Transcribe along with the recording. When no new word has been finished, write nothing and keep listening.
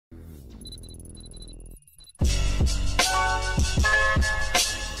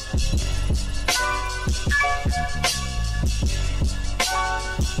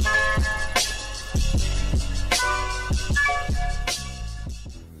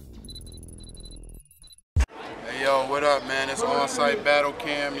Yo, what up, man? It's Onsite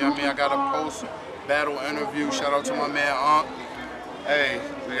Battlecam. You know what I mean? I got a post-battle interview. Shout out to my man, Unc. Hey,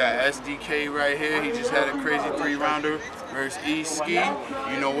 we got SDK right here. He just had a crazy 3-rounder versus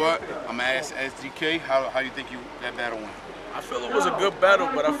ESkee. You know what? I'm gonna ask SDK, how you think that battle went? I feel it was a good battle,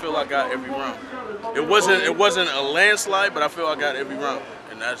 but I feel I got every round. It wasn't a landslide, but I feel I got every round,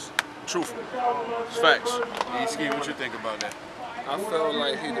 and that's truthful. It's facts. ESkee, what you think about that? I felt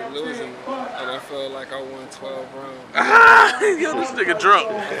like he delusional, and I felt like I won 12 rounds. Yo, this nigga drunk.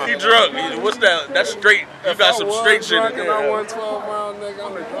 He drunk. What's that? That's straight. You got some straight shit in there. I won 12 rounds, nigga.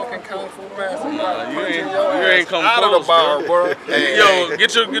 I'm the drunken kung fu master. You ain't come out close, of the bar, bro. Hey, yo,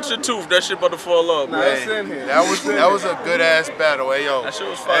 get your tooth. That shit about to fall off, nah, bro. It's in here. That was a good ass battle, hey yo. That shit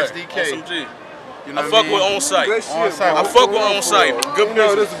was fire. SDK. SMG. You know I fuck with Onsite. I fuck with Onsite. Good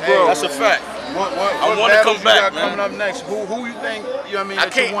business. That's a fact. I want to come back, man. Coming up next, who you think, you know what I mean,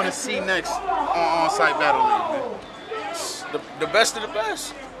 that you want to see next on Onsite Battle League, man? The best of the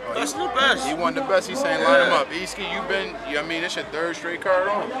best. Best of the best. He won the best. He's saying line him up. ESkee, you know what I mean, it's your 3rd straight card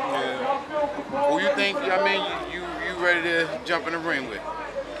on. Yeah. Who you think, you know what I mean, you ready to jump in the ring with?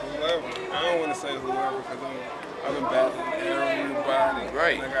 Whoever. I don't want to say whoever because I've been battling everybody.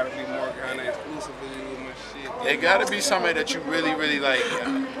 Right. And I got to be more kind of exclusively with my shit. It got to be somebody that you really like,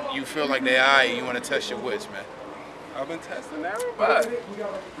 you feel like they eye, you want to test your wits, man. I've been testing everybody.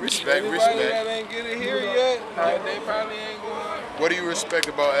 Respect. That ain't get it here yet, they probably ain't going. What do you respect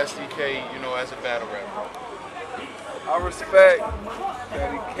about SDK, you know, as a battle rapper? I respect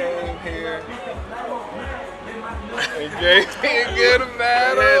that he came here and gave me a good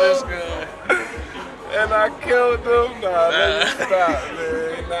battle. Yeah, that's good. And I killed him. Nah, let me stop,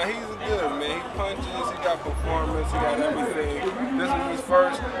 man. Nah, he's good, man. He punches, he got performance, he got everything. This was his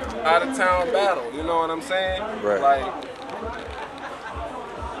first out-of-town battle, you know what I'm saying? Right. Like,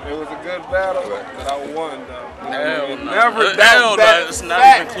 it was a good battle, but I won, though. It's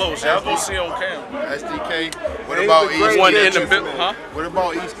not even close. Y'all gonna see on camera. SDK, what about ESkee? Huh? What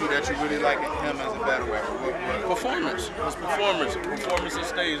about ESkee that you really like him as a battle rapper? Performance. It's performance. Performance and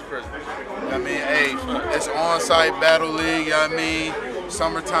stage presence. I mean, hey, it's Onsite Battle League, you know what I mean?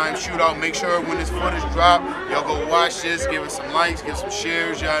 Summertime shootout. Make sure when this footage drop, y'all go watch this, give it some likes, give some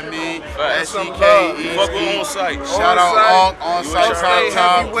shares, you know what I mean? SDK, ESkee. Shout out Onsite Prime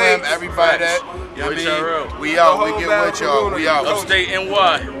Time, Clem, everybody that. You know what I mean? We out, we get with y'all, we out. Upstate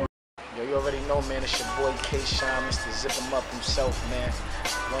NY. Yo, you already know, man, it's your boy K-Shine, Mr. Zip 'em Up himself, man.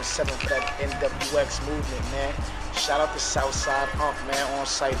 17 Fed NWX movement, man. Shout out to Southside Ump, man,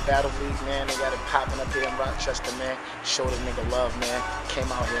 Onsite Battle League, man. They got it popping up here in Rochester, man. Show the nigga love, man.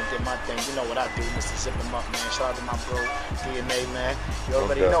 Came out here and did my thing. You know what I do, Mr. Zip 'em Up, man. Shout out to my bro, DNA, man. You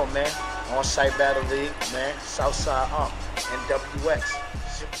already know, man. Onsite Battle League, man. Southside Ump, NWX.